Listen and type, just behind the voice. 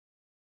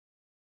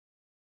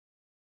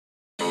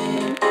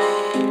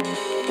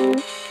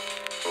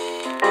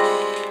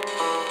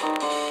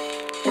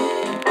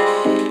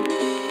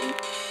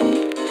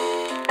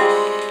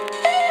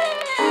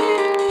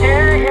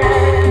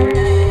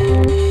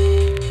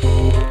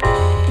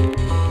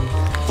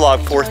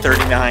vlog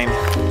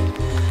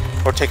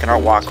 439. We're taking our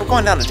walk. We're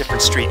going down a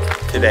different street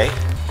today.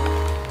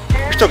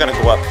 We're still gonna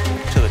go up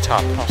to the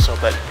top also,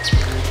 but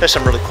there's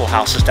some really cool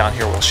houses down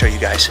here we'll show you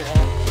guys.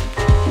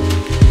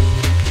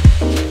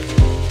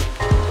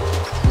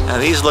 Now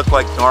these look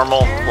like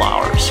normal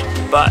flowers,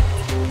 but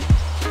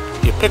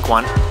you pick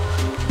one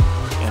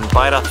and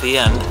bite off the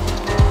end.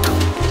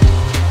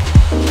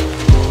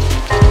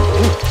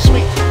 Ooh,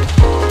 sweet.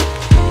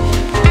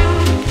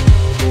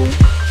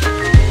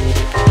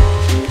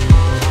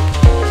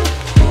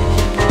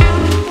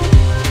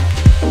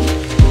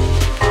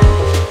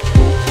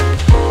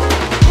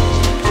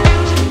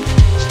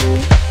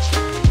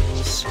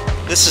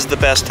 This is the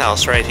best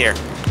house right here.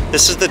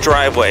 This is the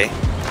driveway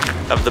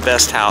of the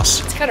best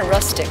house. It's kind of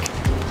rustic.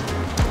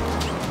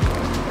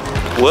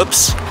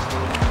 Whoops.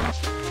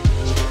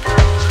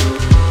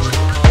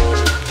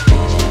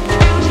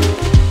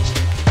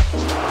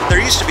 There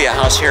used to be a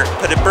house here,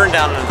 but it burned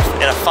down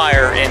in a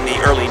fire in the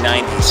early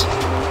 90s,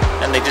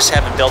 and they just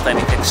haven't built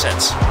anything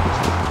since.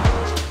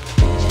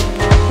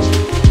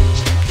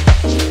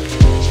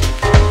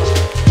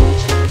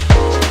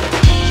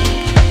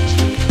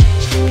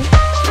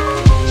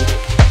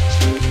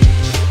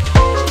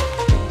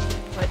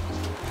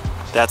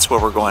 That's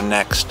where we're going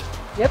next.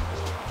 Yep.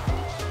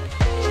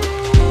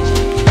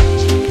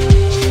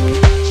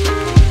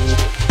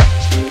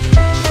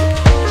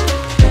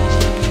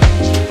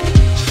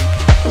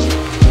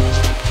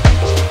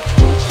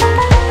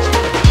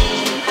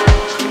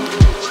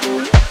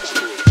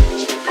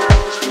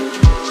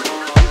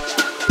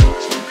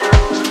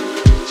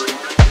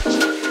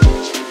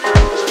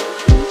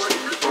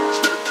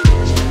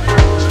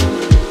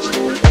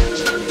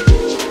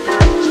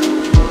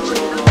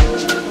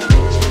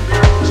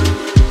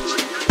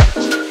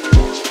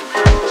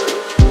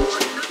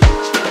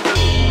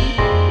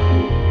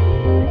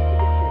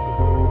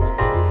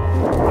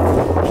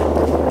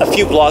 A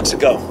few vlogs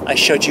ago, I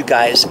showed you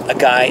guys a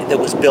guy that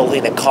was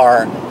building a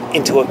car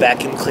into a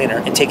vacuum cleaner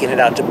and taking it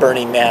out to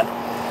Burning Man.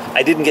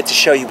 I didn't get to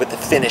show you what the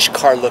finished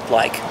car looked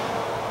like.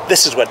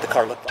 This is what the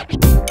car looked like.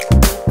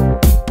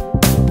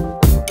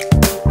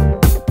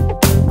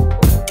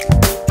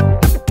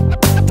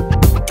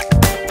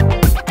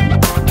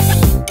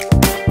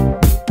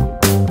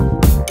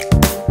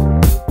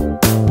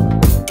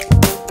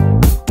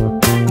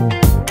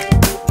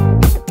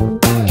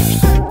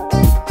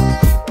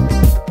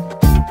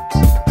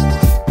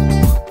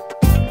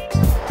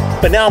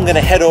 But now I'm gonna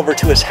head over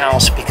to his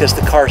house because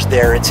the car's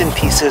there, it's in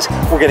pieces.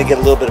 We're gonna get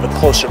a little bit of a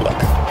closer look.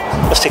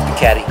 Let's take the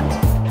caddy.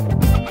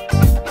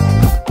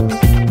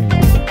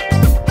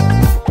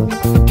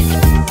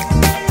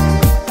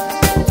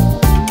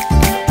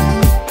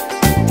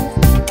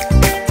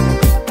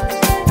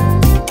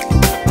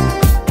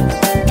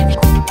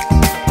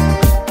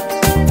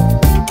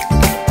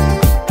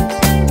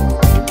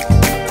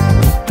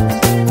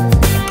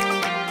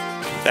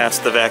 That's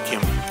the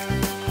vacuum.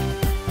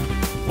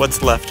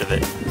 What's left of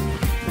it?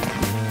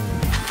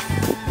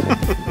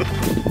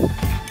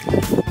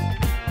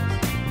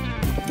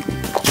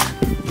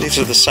 These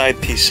are the side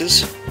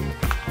pieces.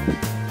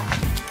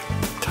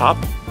 Top.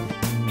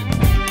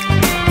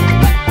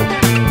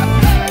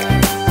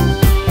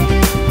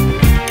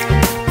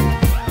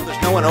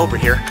 There's no one over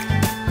here,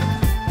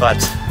 but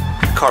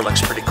the car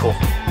looks pretty cool.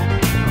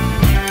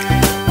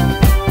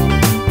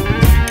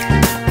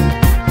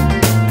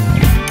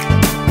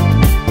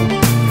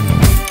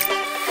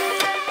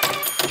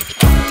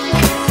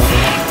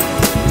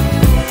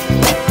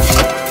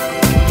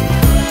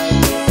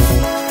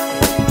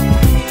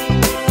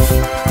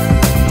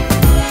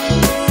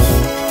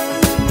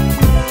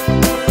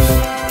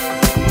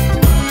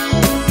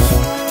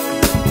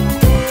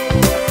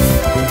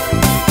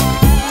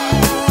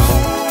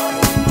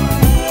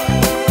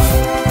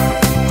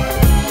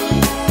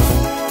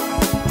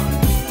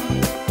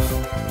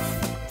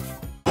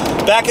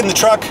 Back in the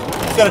truck,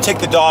 I'm gonna take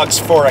the dogs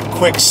for a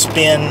quick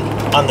spin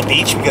on the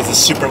beach because it's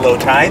super low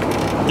tide.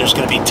 There's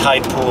gonna be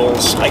tide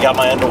pools. I got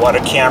my underwater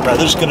camera.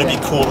 There's gonna be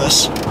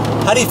coolness.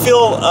 How do you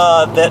feel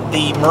that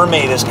the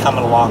mermaid is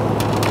coming along?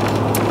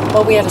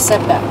 Well, we had a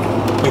setback.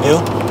 We do?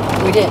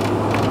 We did.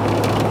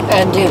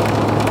 And do.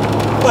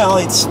 Well,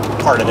 it's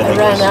part of it, I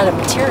ran guess. out of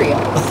material.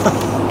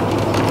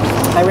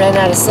 I ran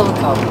out of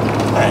silicone.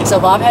 Right. So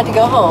Bob had to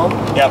go home.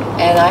 Yep.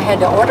 And I had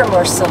to order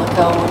more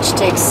silicone, which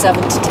takes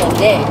 7 to 10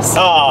 days.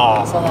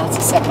 Oh. So that's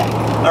a setback.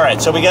 All right,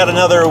 so we got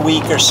another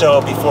week or so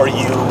before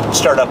you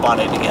start up on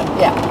it again.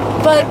 Yeah.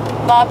 But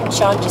Bob and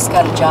Sean just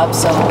got a job,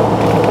 so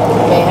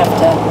we may have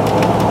to,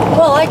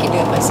 well, I can do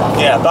it myself.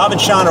 Yeah, Bob and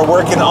Sean are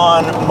working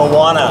on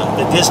Moana,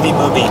 the Disney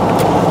movie.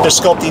 They're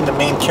sculpting the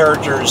main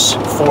characters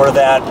for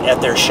that at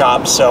their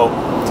shop, so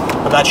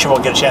I'm not sure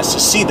we'll get a chance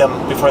to see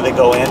them before they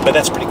go in, but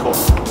that's pretty cool.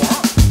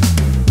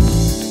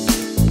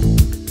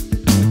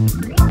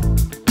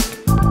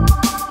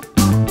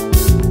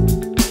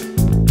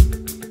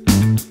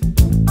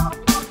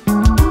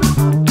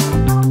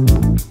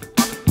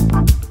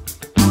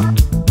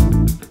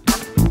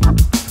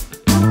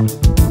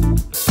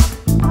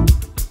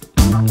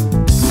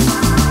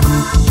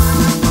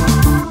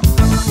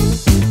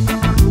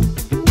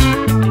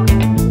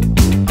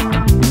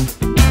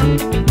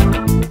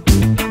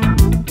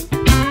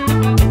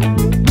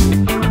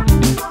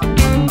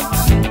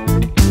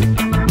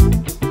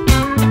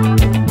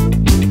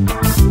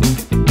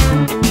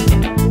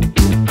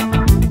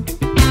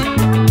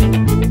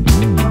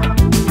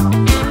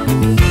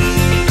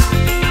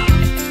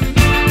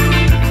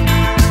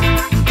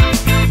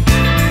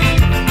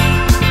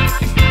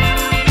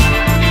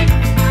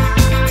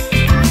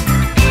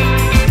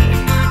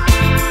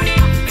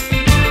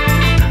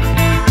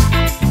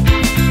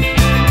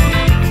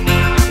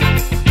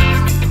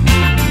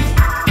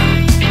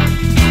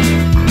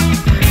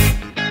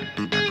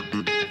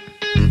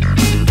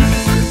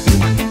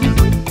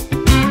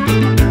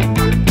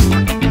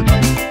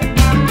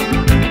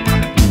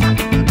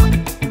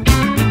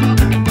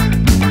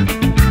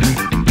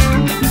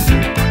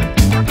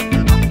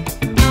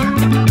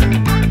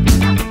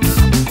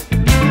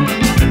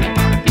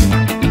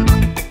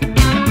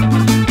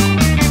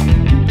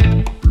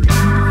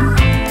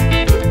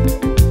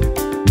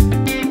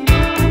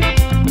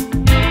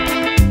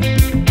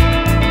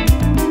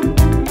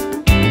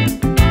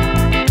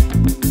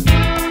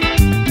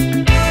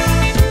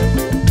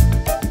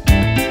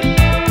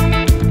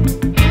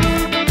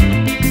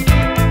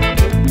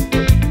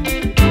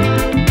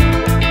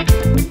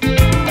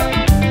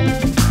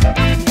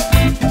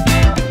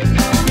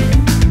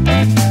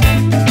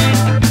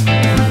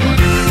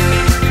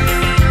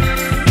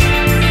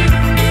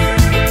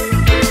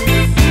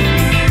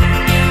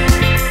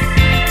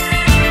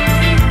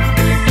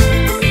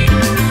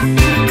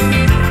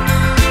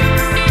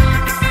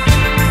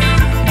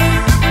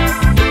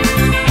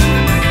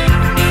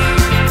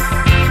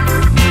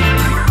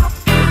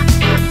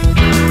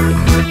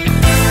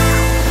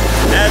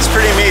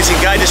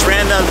 just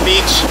ran down the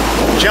beach,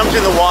 jumped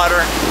in the water,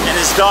 and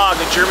his dog,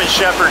 a German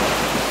Shepherd,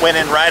 went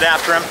in right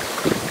after him,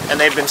 and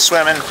they've been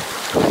swimming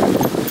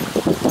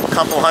a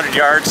couple 100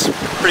 yards.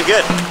 Pretty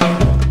good.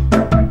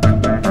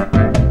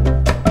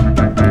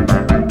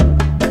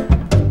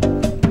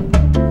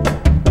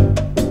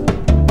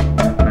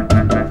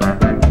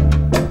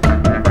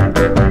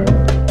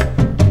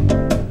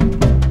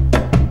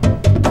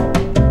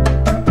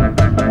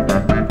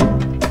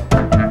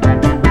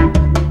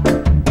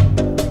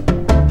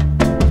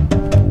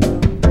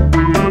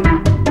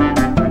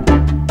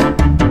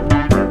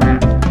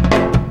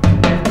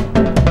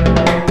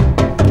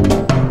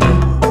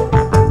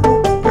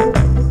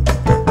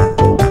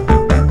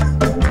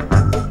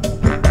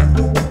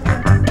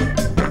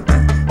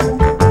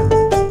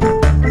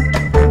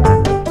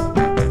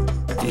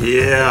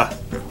 Yeah.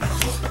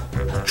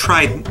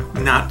 Tried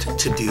not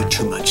to do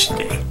too much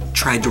today.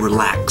 Tried to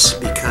relax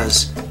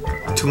because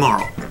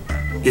tomorrow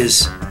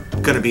is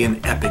going to be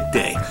an epic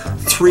day.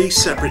 3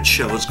 separate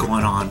shows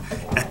going on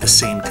at the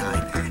same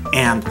time,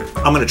 and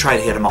I'm going to try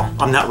to hit them all.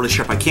 I'm not really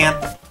sure if I can.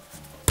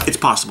 It's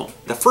possible.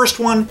 The first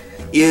one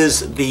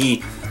is the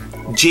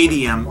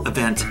JDM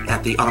event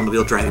at the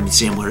Automobile Driving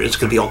Museum, where it's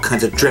going to be all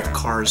kinds of drift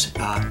cars,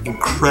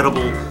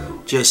 incredible.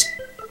 Just,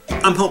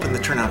 I'm hoping the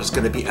turnout is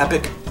going to be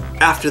epic.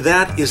 After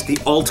that is the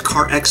Alt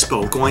Car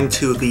Expo, going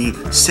to the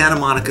Santa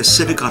Monica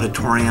Civic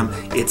Auditorium.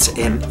 It's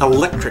an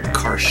electric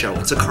car show.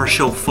 It's a car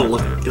show full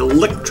of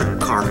electric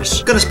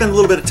cars. Gonna spend a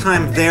little bit of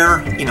time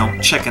there, you know,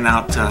 checking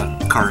out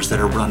cars that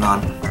are run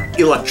on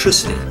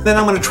electricity. Then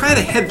I'm gonna try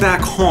to head back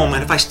home,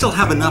 and if I still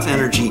have enough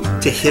energy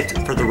to hit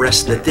for the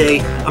rest of the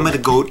day, I'm gonna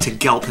go to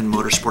Galpin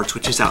Motorsports,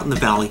 which is out in the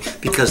valley,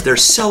 because they're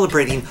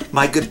celebrating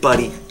my good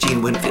buddy,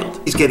 Gene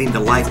Winfield. He's getting the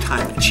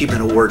Lifetime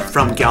Achievement Award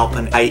from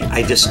Galpin.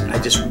 I just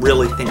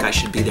really think I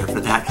should be there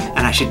for that,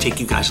 and I should take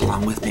you guys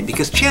along with me,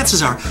 because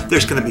chances are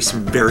there's gonna be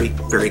some very,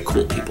 very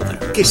cool people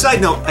there. Okay, side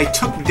note, I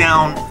took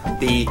down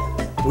the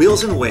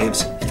Wheels and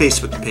Waves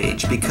Facebook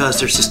page because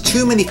there's just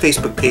too many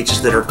Facebook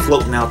pages that are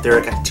floating out there.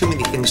 I got too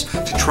many things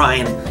to try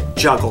and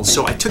juggle.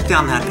 So I took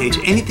down that page.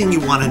 Anything you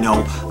want to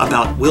know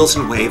about Wheels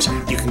and Waves,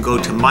 you can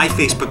go to my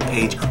Facebook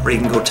page, or you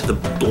can go to the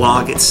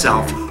blog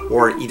itself,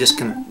 or you just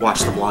can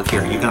watch the blog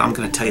here. I'm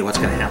going to tell you what's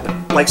going to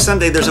happen. Like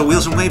Sunday, there's a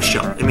Wheels and Waves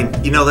show. I mean,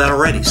 you know that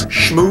already.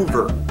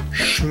 Shmoover.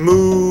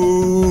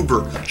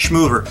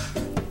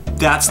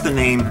 That's the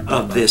name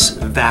of this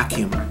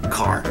vacuum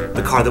car,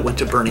 the car that went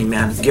to Burning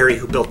Man. Gary,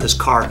 who built this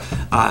car,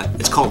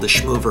 it's called the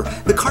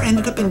Shmoover. The car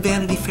ended up in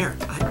Vanity Fair.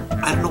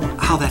 I don't know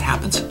how that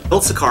happens.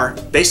 Builds the car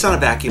based on a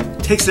vacuum,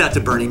 takes it out to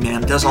Burning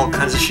Man, does all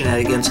kinds of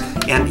shenanigans,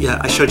 and yeah,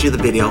 I showed you the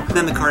video.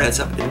 Then the car ends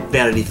up in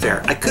Vanity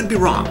Fair. I could be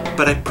wrong,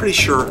 but I'm pretty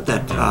sure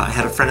that I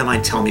had a friend of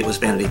mine tell me it was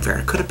Vanity Fair.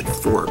 It could have been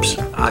Forbes.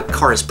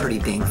 Car is pretty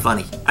dang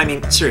funny. I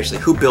mean, seriously,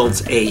 who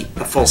builds a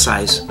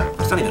full-size,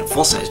 it's not even a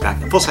full-size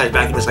vacuum. Full-size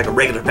vacuum is like a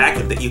regular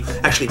vacuum that you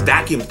actually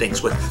vacuum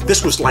things with.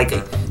 This was like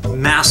a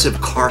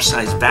massive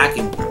car-sized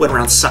vacuum. Went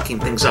around sucking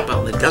things up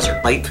out in the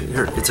desert. Light,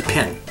 here, it's a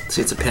pin.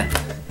 See, it's a pin.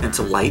 And it's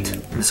a light,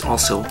 and it's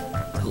also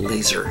a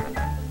laser.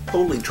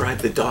 Totally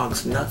drive the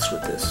dogs nuts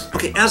with this.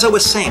 Okay, as I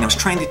was saying, I was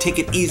trying to take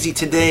it easy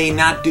today,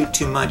 not do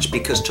too much,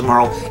 because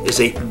tomorrow is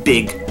a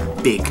big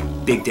day.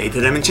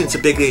 Did I mention it's a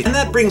big day? And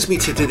that brings me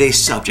to today's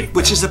subject,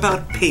 which is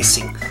about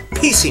pacing.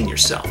 Pacing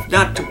yourself,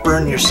 not to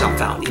burn yourself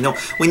out. You know,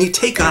 when you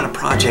take on a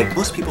project,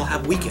 most people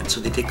have weekends,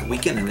 so they take a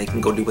weekend and they can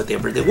go do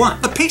whatever they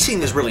want. But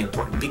pacing is really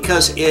important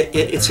because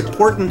it's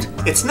important.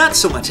 It's not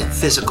so much a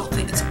physical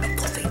thing, it's a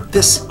mental thing.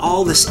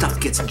 All this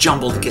stuff gets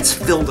jumbled, it gets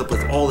filled up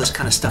with all this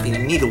kind of stuff, and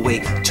you need a way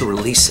to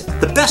release it.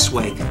 The best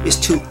way is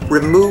to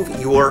remove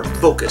your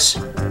focus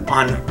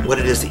on what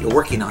it is that you're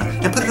working on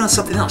and put it on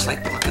something else,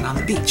 like walking on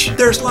the beach.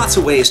 There's lots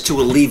of ways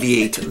to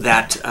alleviate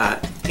that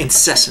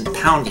incessant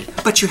pounding,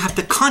 but you have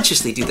to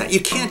consciously do that. You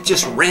can't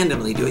just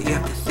randomly do it. You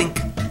have to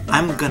think,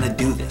 I'm gonna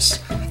do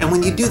this. And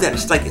when you do that,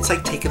 it's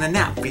like taking a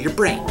nap for your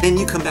brain. Then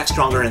you come back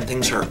stronger and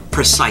things are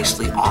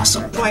precisely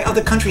awesome. Why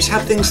other countries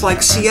have things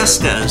like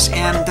siestas,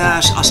 and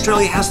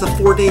Australia has the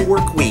 4-day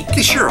work week.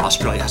 Sure,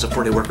 Australia has a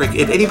 4-day work week.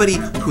 If anybody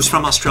who's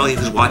from Australia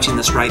who's watching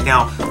this right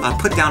now,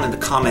 put down in the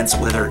comments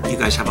whether you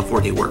guys have a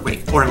 4-day work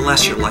week. Or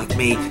unless you're like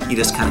me, you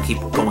just kind of keep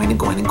going and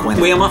going and going.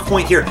 Anyway, I'm off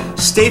point here.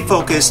 Stay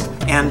focused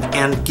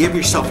and give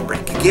yourself a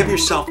break. Give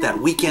yourself that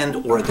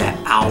weekend or that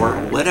hour,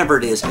 whatever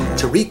it is,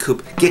 to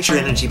recoup, get your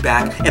energy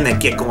back, and then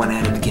get going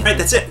at it again. All right,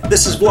 that's it.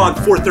 This is vlog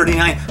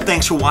 439.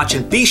 Thanks for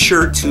watching. Be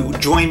sure to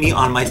join me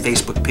on my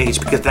Facebook page,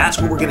 because that's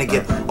where we're going to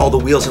get all the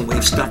Wheels and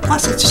Waves stuff.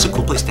 Plus, it's just a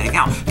cool place to hang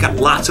out. Got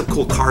lots of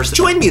cool cars.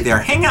 Join me there.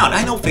 Hang out.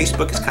 I know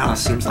Facebook is kind of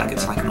seems like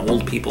it's like an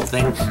old people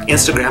thing.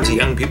 Instagram's a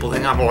young people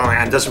thing.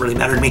 It doesn't really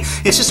matter to me.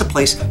 It's just a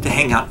place to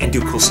hang out and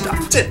do cool stuff.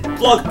 That's it.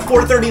 Vlog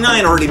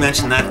 439. Already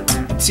mentioned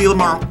that. See you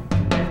tomorrow.